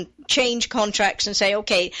university and change contracts and say,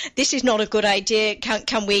 okay, this is not a good idea.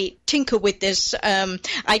 Can we tinker with this?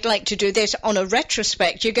 I'd like to do this on a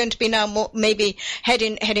retrospect. You're going to be now more, maybe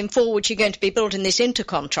heading forward. You're going to be building this into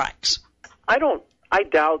contracts. I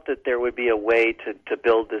doubt that there would be a way to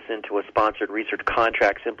build this into a sponsored research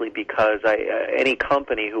contract, simply because any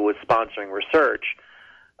company who was sponsoring research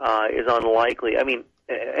is unlikely. I mean,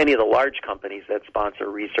 any of the large companies that sponsor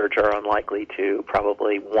research are unlikely to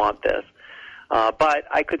probably want this. But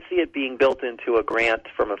I could see it being built into a grant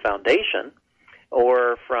from a foundation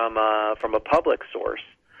or from a public source.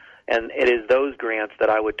 And it is those grants that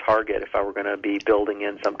I would target if I were going to be building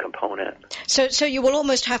in some component. So you will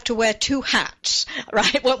almost have to wear two hats,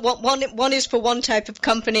 right? One is for one type of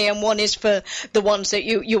company, and one is for the ones that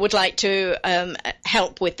you would like to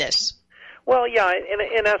help with this. Well, yeah,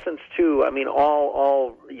 in essence, too. I mean,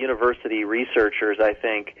 all university researchers, I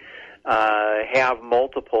think, have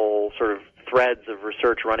multiple sort of threads of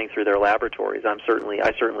research running through their laboratories. I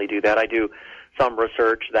certainly do that. I do some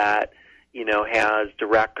research that has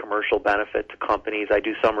direct commercial benefit to companies. I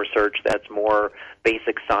do some research that's more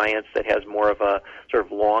basic science that has more of a sort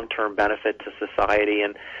of long-term benefit to society.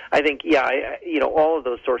 And I think, all of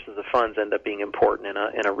those sources of funds end up being important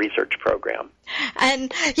in a research program.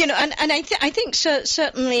 And I think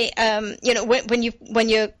certainly, when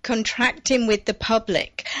you're contracting with the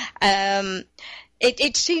public,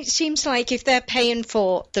 it seems like if they're paying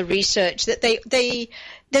for the research, that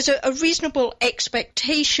there's a reasonable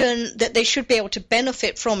expectation that they should be able to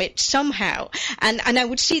benefit from it somehow. And I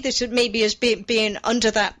would see this maybe as being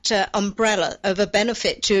under that umbrella of a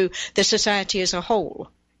benefit to the society as a whole.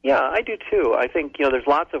 Yeah, I do too. I think, there's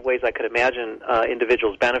lots of ways I could imagine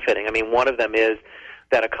individuals benefiting. I mean, one of them is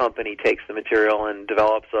that a company takes the material and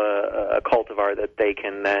develops a cultivar that they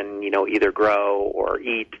can then, either grow or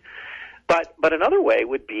eat. But another way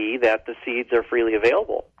would be that the seeds are freely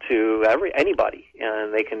available to anybody,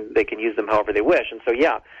 and they can use them however they wish. And so,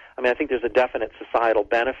 I think there's a definite societal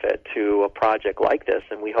benefit to a project like this,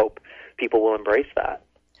 and we hope people will embrace that.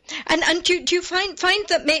 And do you find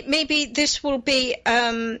that maybe this will be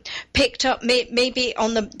picked up maybe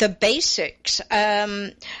on the basics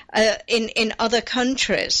in other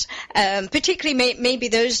countries, particularly maybe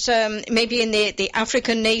those maybe in the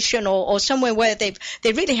African nation or somewhere where they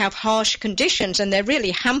really have harsh conditions and they're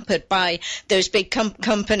really hampered by those big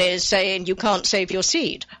companies saying you can't save your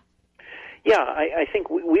seed? Yeah, I think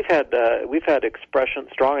we've had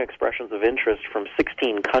strong expressions of interest from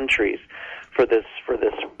 16 countries for this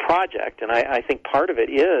project, and I think part of it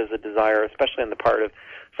is a desire, especially on the part of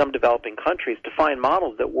some developing countries, to find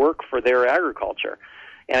models that work for their agriculture.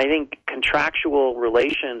 And I think contractual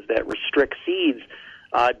relations that restrict seeds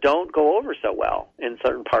don't go over so well in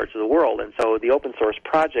certain parts of the world, and so the open source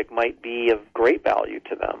project might be of great value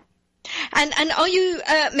to them. And are you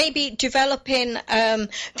maybe developing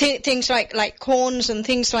things like corns and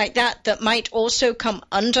things like that might also come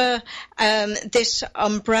under this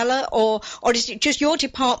umbrella, or is it just your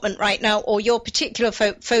department right now, or your particular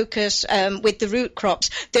focus with the root crops?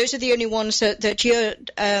 Those are the only ones that you're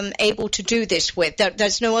able to do this with.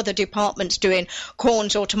 There's no other departments doing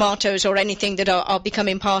corns or tomatoes or anything that are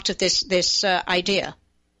becoming part of this idea.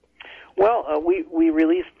 Well, we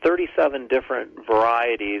released 37 different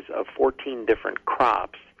varieties of 14 different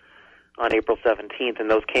crops on April 17th,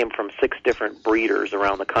 and those came from 6 different breeders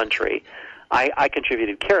around the country. I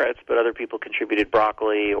contributed carrots, but other people contributed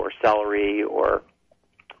broccoli or celery or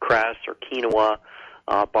cress or quinoa,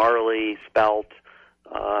 barley, spelt,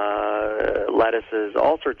 lettuces,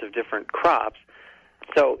 all sorts of different crops.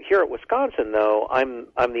 So here at Wisconsin, though, I'm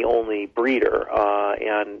the only breeder,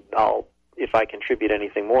 and if I contribute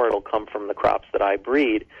anything more, it'll come from the crops that I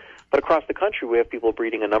breed. But across the country, we have people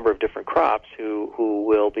breeding a number of different crops who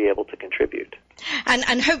will be able to contribute.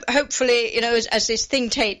 And hopefully, as this thing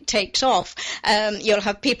takes off, you'll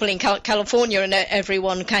have people in California and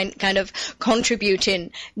everyone kind of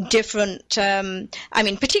contributing different.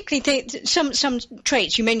 Particularly some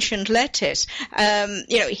traits. You mentioned lettuce.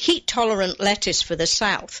 Heat tolerant lettuce for the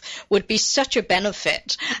South would be such a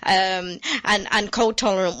benefit, and cold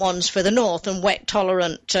tolerant ones for the North, and wet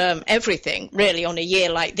tolerant everything. Really, on a year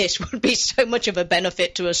like this, would be so much of a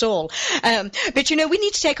benefit to us all. But we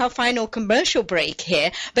need to take our final commercial break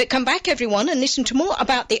here, but come back, everyone, and listen to more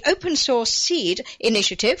about the Open Source Seed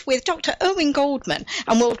Initiative with Dr. Erwin Goldman,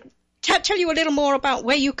 and we'll tell you a little more about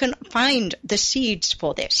where you can find the seeds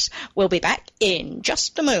for this. We'll be back in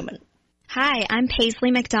just a moment. Hi, I'm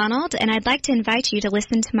Paisley McDonald, and I'd like to invite you to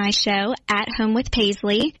listen to my show, At Home with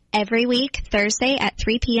Paisley, every week, Thursday at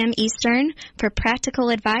 3 p.m. Eastern, for practical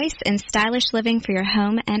advice and stylish living for your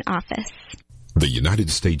home and office. The United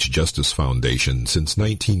States Justice Foundation since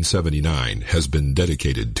 1979 has been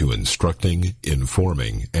dedicated to instructing,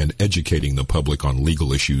 informing, and educating the public on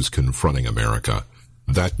legal issues confronting America.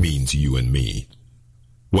 That means you and me.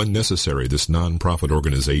 When necessary, this nonprofit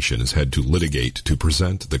organization has had to litigate to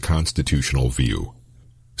present the constitutional view.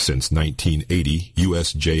 Since 1980,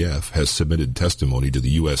 USJF has submitted testimony to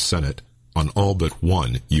the U.S. Senate on all but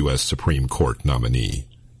one U.S. Supreme Court nominee.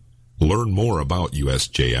 Learn more about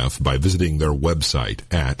USJF by visiting their website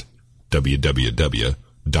at www.usjf.net.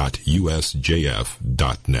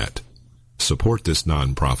 Support this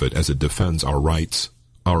nonprofit as it defends our rights,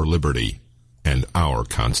 our liberty, and our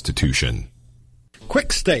Constitution.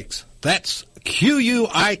 Quick Stakes, that's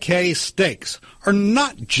QUIK Stakes, are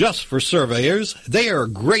not just for surveyors. They are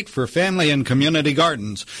great for family and community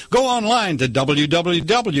gardens. Go online to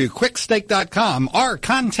www.quickstake.com or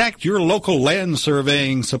contact your local land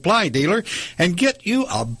surveying supply dealer and get you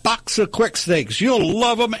a box of Quick Stakes. You'll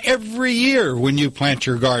love them every year when you plant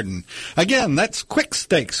your garden. Again, that's Quick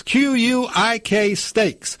Stakes, QUIK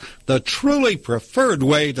Stakes, the truly preferred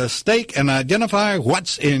way to stake and identify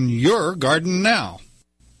what's in your garden now.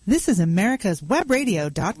 This is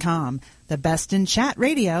America'sWebRadio.com, the best in chat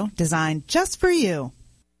radio designed just for you.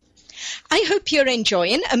 I hope you're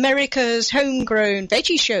enjoying America's Homegrown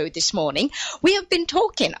Veggie Show this morning. We have been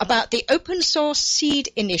talking about the Open Source Seed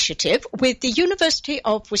Initiative with the University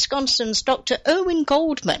of Wisconsin's Dr. Erwin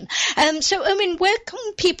Goldman. So, Erwin, where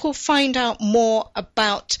can people find out more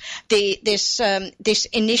about this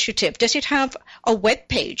initiative? Does it have a web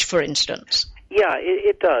page, for instance? Yeah,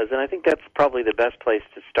 it does, and I think that's probably the best place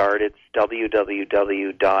to start. It's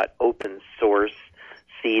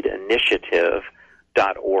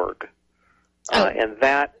www.opensourceseedinitiative.org. And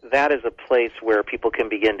that is a place where people can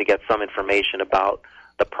begin to get some information about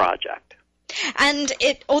the project. And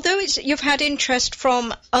although you've had interest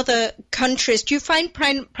from other countries, do you find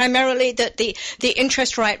primarily that the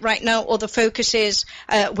interest right now, or the focus is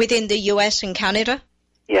within the U.S. and Canada?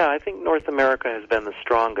 Yeah, I think North America has been the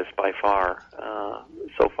strongest by far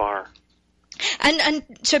so far. And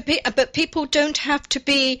so, but people don't have to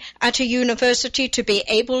be at a university to be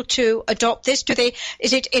able to adopt this.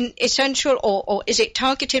 Is it essential, or is it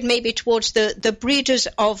targeted maybe towards the breeders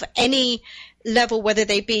of any level, whether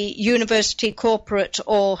they be university, corporate,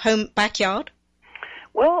 or home backyard?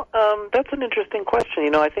 Well, that's an interesting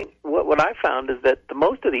question. I think what I found is that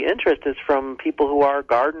most of the interest is from people who are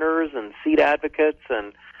gardeners and seed advocates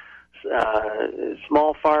and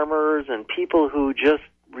small farmers and people who just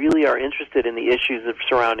really are interested in the issues of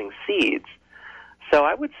surrounding seeds. So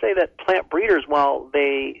I would say that plant breeders, while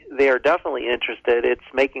they are definitely interested, it's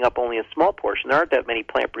making up only a small portion. There aren't that many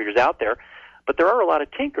plant breeders out there, but there are a lot of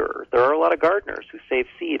tinkerers. There are a lot of gardeners who save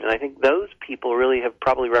seed, and I think those people really have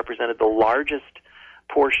probably represented the largest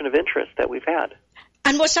portion of interest that we've had.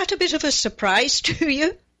 And was that a bit of a surprise to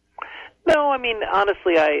you? No, I mean,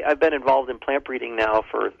 honestly, I've been involved in plant breeding now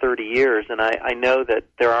for 30 years, and I know that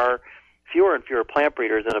there are fewer and fewer plant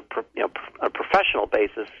breeders on a professional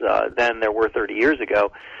basis than there were 30 years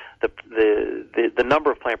ago. The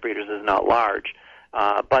number of plant breeders is not large,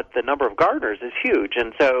 but the number of gardeners is huge.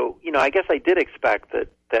 And so, I guess I did expect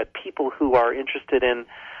that people who are interested in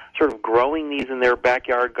sort of growing these in their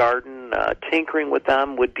backyard garden, tinkering with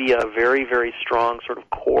them, would be a very, very strong sort of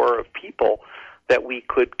core of people that we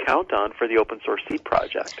could count on for the Open Source Seed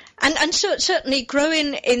Project. And so certainly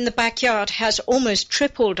growing in the backyard has almost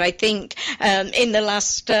tripled, I think, in the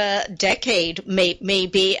last decade,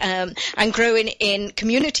 maybe, and growing in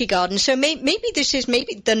community gardens. So maybe this is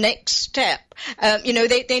the next step.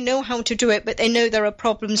 They know how to do it, but they know there are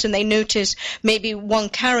problems, and they notice maybe one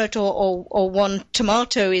carrot or one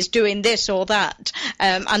tomato is doing this or that,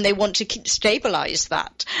 and they want to stabilize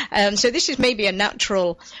that. So this is maybe a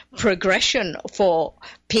natural progression for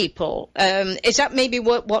people. Is that maybe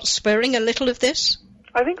what's spurring a little of this?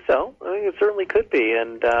 I think so. I think it certainly could be,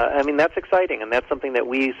 and that's exciting, and that's something that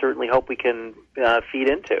we certainly hope we can feed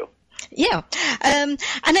into. Yeah, and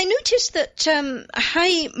I noticed that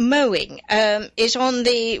High Mowing is on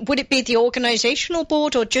would it be the organizational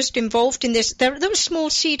board or just involved in this? They're a small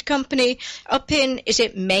seed company up in, is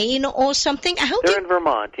it Maine or something? They're in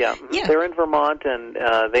Vermont, yeah. Yeah. They're in Vermont, and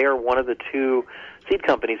they are one of the two seed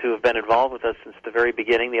companies who have been involved with us since the very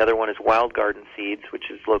beginning. The other one is Wild Garden Seeds, which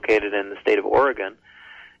is located in the state of Oregon.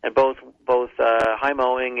 And both High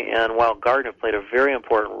Mowing and Wild Garden have played a very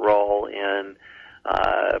important role in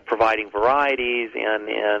providing varieties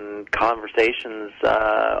and conversations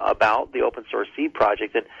about the Open Source Seed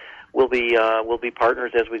Project, and we'll be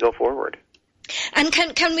partners as we go forward. And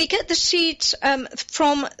can we get the seeds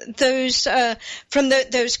from those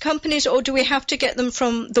companies, or do we have to get them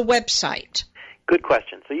from the website? Good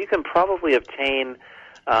question. So you can probably obtain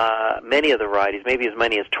many of the varieties, maybe as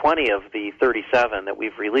many as 20 of the 37 that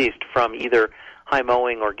we've released, from either High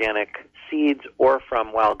Mowing Organic Seeds or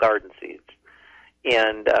from Wild Garden Seeds.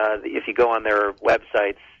 And if you go on their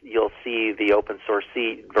websites, you'll see the open source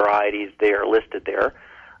seed varieties. They are listed there.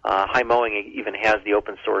 High Mowing even has the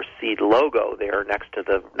open source seed logo there next to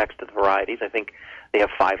the varieties. I think they have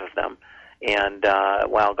 5 of them, and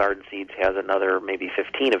Wild Garden Seeds has another maybe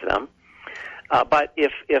 15 of them. But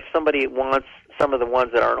if somebody wants some of the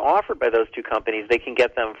ones that aren't offered by those two companies, they can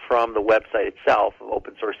get them from the website itself of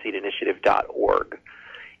opensourceseedinitiative.org.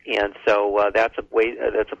 And so that's a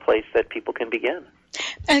place that people can begin.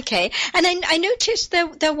 Okay, and I noticed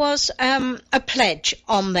there was a pledge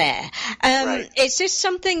on there. Right. Is this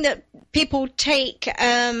something that people take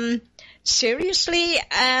seriously?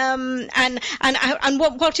 And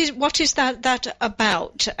what is that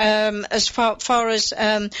about? As far as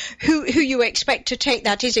who you expect to take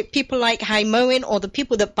that? Is it people like High Mowing or the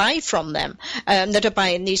people that buy from them that are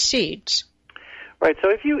buying these seeds? Right. So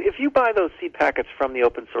if you buy those seed packets from the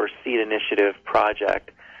Open Source Seed Initiative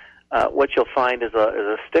project, what you'll find is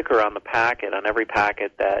a sticker on the packet, on every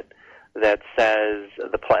packet, that says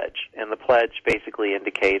the pledge. And the pledge basically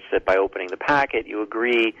indicates that by opening the packet, you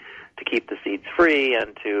agree to keep the seeds free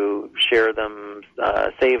and to share them,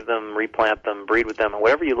 save them, replant them, breed with them,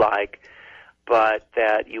 whatever you like, but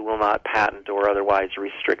that you will not patent or otherwise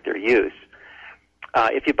restrict their use.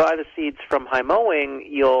 If you buy the seeds from High Mowing,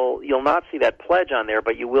 you'll not see that pledge on there,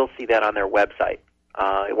 but you will see that on their website.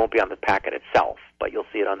 It won't be on the packet itself, but you'll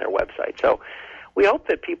see it on their website. So we hope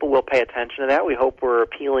that people will pay attention to that. We hope we're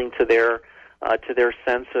appealing to their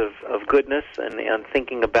sense of goodness and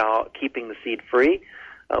thinking about keeping the seed free.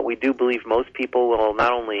 We do believe most people will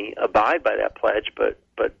not only abide by that pledge, but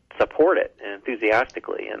support it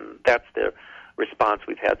enthusiastically, and that's the response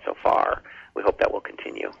we've had so far. We hope that will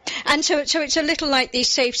continue. And so it's a little like the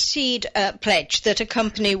Safe Seed pledge that a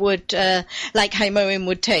company would, like High Mowing,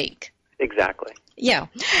 would take. Exactly. Yeah.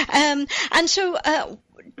 And so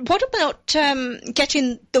what about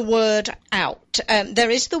getting the word out? There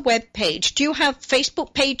is the web page. Do you have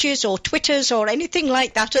Facebook pages or Twitters or anything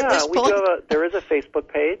like that at this point? There is a Facebook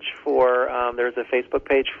page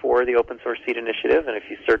for the Open Source Seed Initiative, and if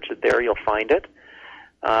you search it there, you'll find it.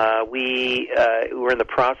 We're in the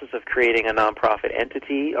process of creating a nonprofit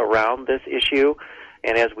entity around this issue,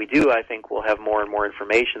 and as we do, I think we'll have more and more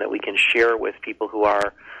information that we can share with people who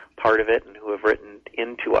are part of it and who have written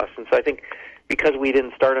into us. And so I think because we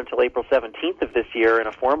didn't start until April 17th of this year in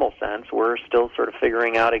a formal sense, we're still sort of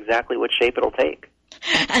figuring out exactly what shape it'll take.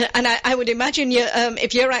 And I would imagine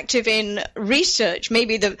if you're active in research,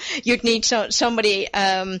 maybe you'd need somebody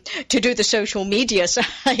to do the social media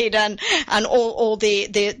side and all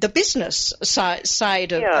the business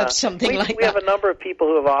side of something like that. We have a number of people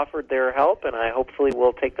who have offered their help, and I hopefully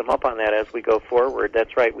will take them up on that as we go forward.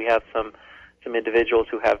 That's right. We have some individuals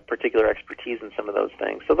who have particular expertise in some of those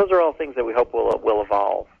things. So those are all things that we hope will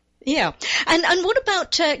evolve. Yeah. And what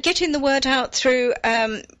about getting the word out through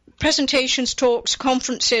presentations, talks,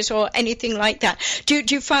 conferences, or anything like that? Do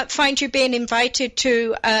you find you being invited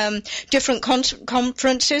to different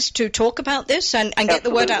conferences to talk about this and get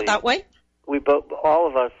the word out that way? All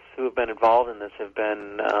of us who have been involved in this have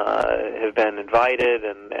been invited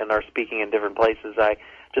and are speaking in different places. I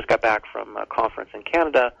just got back from a conference in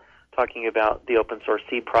Canada talking about the Open Source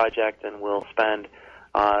Seed Project, and will spend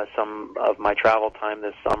some of my travel time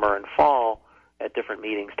this summer and fall at different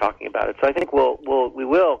meetings talking about it. So I think we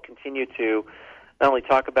will continue to not only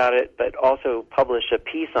talk about it, but also publish a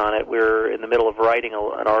piece on it. We're in the middle of writing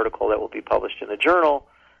an article that will be published in a journal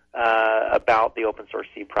about the Open Source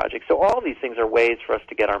Seed Project. So all of these things are ways for us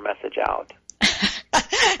to get our message out.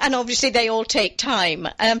 And obviously they all take time.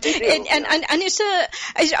 And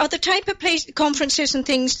are the type of conferences and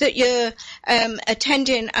things that you're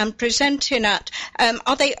attending and presenting at,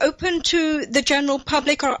 are they open to the general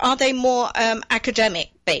public, or are they more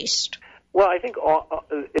academic based? Well, I think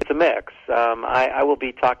it's a mix. I will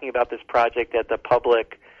be talking about this project at the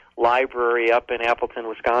public library up in Appleton,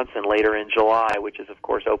 Wisconsin later in July, which is of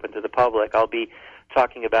course open to the public. I'll be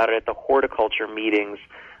talking about it at the horticulture meetings,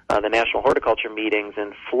 the National Horticulture Meetings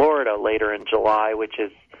in Florida later in July, which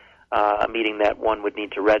is a meeting that one would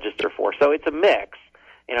need to register for. So it's a mix.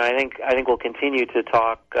 I think we'll continue to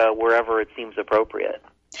talk wherever it seems appropriate.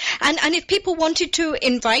 And if people wanted to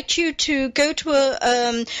invite you to go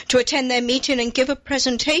to attend their meeting and give a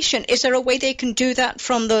presentation, is there a way they can do that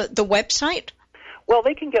from the website? Well,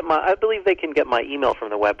 I believe they can get my email from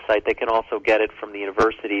the website. They can also get it from the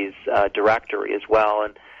university's directory as well,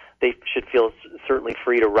 and they should feel certainly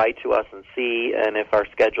free to write to us and see, and if our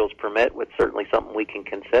schedules permit, it's certainly something we can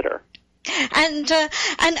consider. And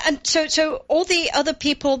so all the other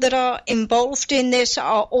people that are involved in this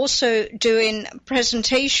are also doing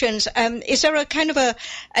presentations. Is there a kind of a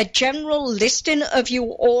general listing of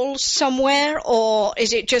you all somewhere, or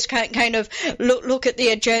is it just kind of look at the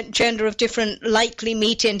agenda of different likely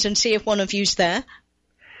meetings and see if one of you's there?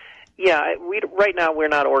 Yeah, right now we're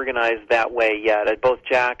not organized that way yet. Both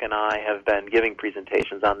Jack and I have been giving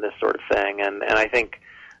presentations on this sort of thing, and I think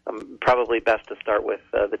probably best to start with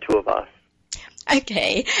the two of us.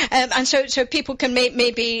 Okay, and so people can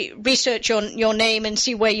maybe research your name and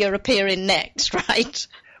see where you're appearing next, right?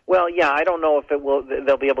 Well, yeah, I don't know if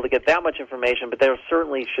they'll be able to get that much information, but they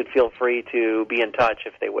certainly should feel free to be in touch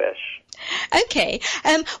if they wish. Okay.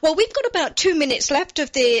 Well, we've got about 2 minutes left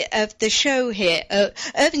of the show here,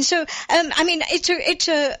 Irvin. So, it's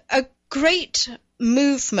a great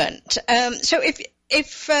movement. So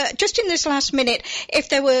if just in this last minute, if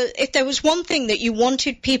there was one thing that you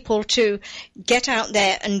wanted people to get out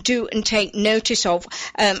there and do and take notice of,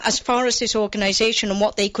 as far as this organization and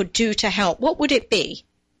what they could do to help, what would it be?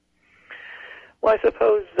 Well, I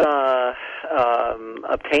suppose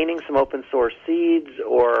obtaining some open source seeds,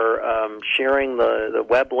 or sharing the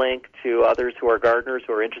web link to others who are gardeners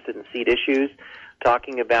who are interested in seed issues,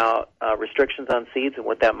 talking about restrictions on seeds and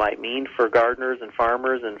what that might mean for gardeners and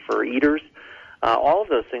farmers and for eaters. All of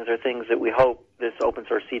those things are things that we hope this open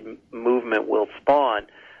source seed movement will spawn.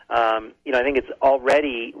 I think it's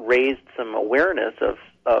already raised some awareness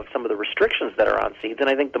of some of the restrictions that are on seeds, and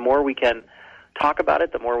I think the more we can talk about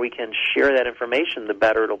it, the more we can share that information, the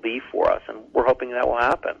better it'll be for us, and we're hoping that will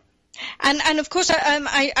happen. And of course,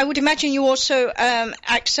 I would imagine you also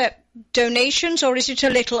accept donations, or is it a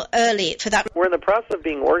little early for that? We're in the process of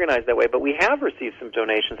being organized that way, but we have received some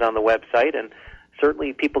donations on the website, and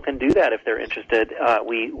certainly people can do that if they're interested.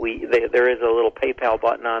 There is a little PayPal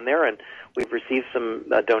button on there, and we've received some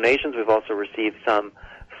donations. We've also received some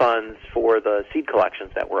funds for the seed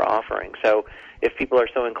collections that we're offering. So if people are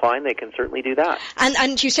so inclined, they can certainly do that.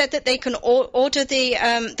 And you said that they can order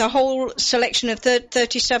the whole selection of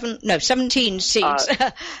 17 seeds.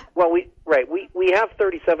 Well, we have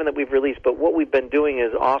 37 that we've released, but what we've been doing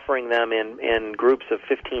is offering them in groups of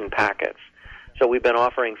 15 packets. So we've been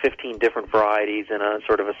offering 15 different varieties in a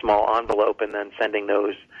sort of a small envelope, and then sending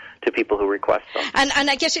those to people who request them. And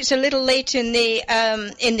I guess it's a little late in the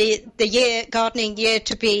gardening year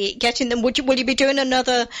to be getting them. Will you be doing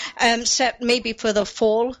another set maybe for the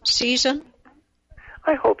fall season?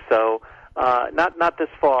 I hope so. Not this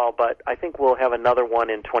fall, but I think we'll have another one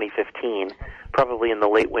in 2015. Probably in the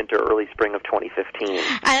late winter, early spring of 2015.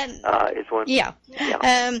 Is when. Yeah.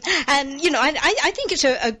 And I think it's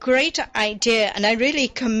a great idea, and I really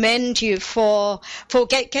commend you for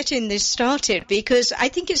getting this started, because I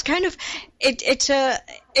think it's kind of it's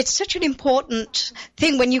such an important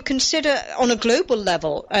thing when you consider on a global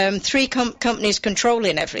level, 3 companies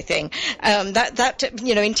controlling everything. That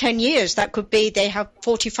in 10 years that could be they have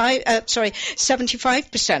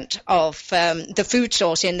 75% of the food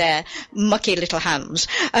source in their mucky little hands.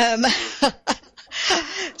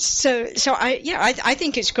 So I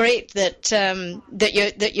think it's great that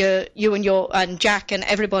you and Jack and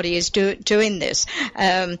everybody is doing this.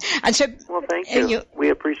 And so, well, thank you. We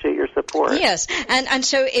appreciate your support. Yes, and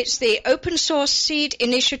so it's the Open Source Seed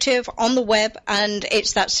Initiative on the web, and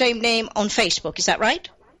it's that same name on Facebook. Is that right?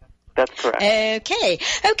 That's correct. Okay.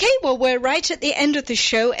 Well, we're right at the end of the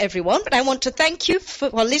show, everyone. But I want to thank you for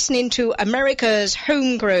listening to America's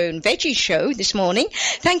Homegrown Veggie Show this morning.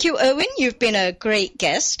 Thank you, Owen. You've been a great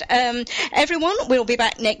guest. Everyone, we'll be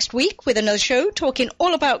back next week with another show talking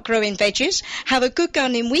all about growing veggies. Have a good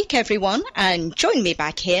gardening week, everyone, and join me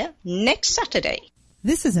back here next Saturday.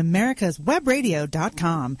 This is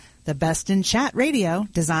America'sWebRadio.com, the best in chat radio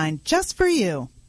designed just for you.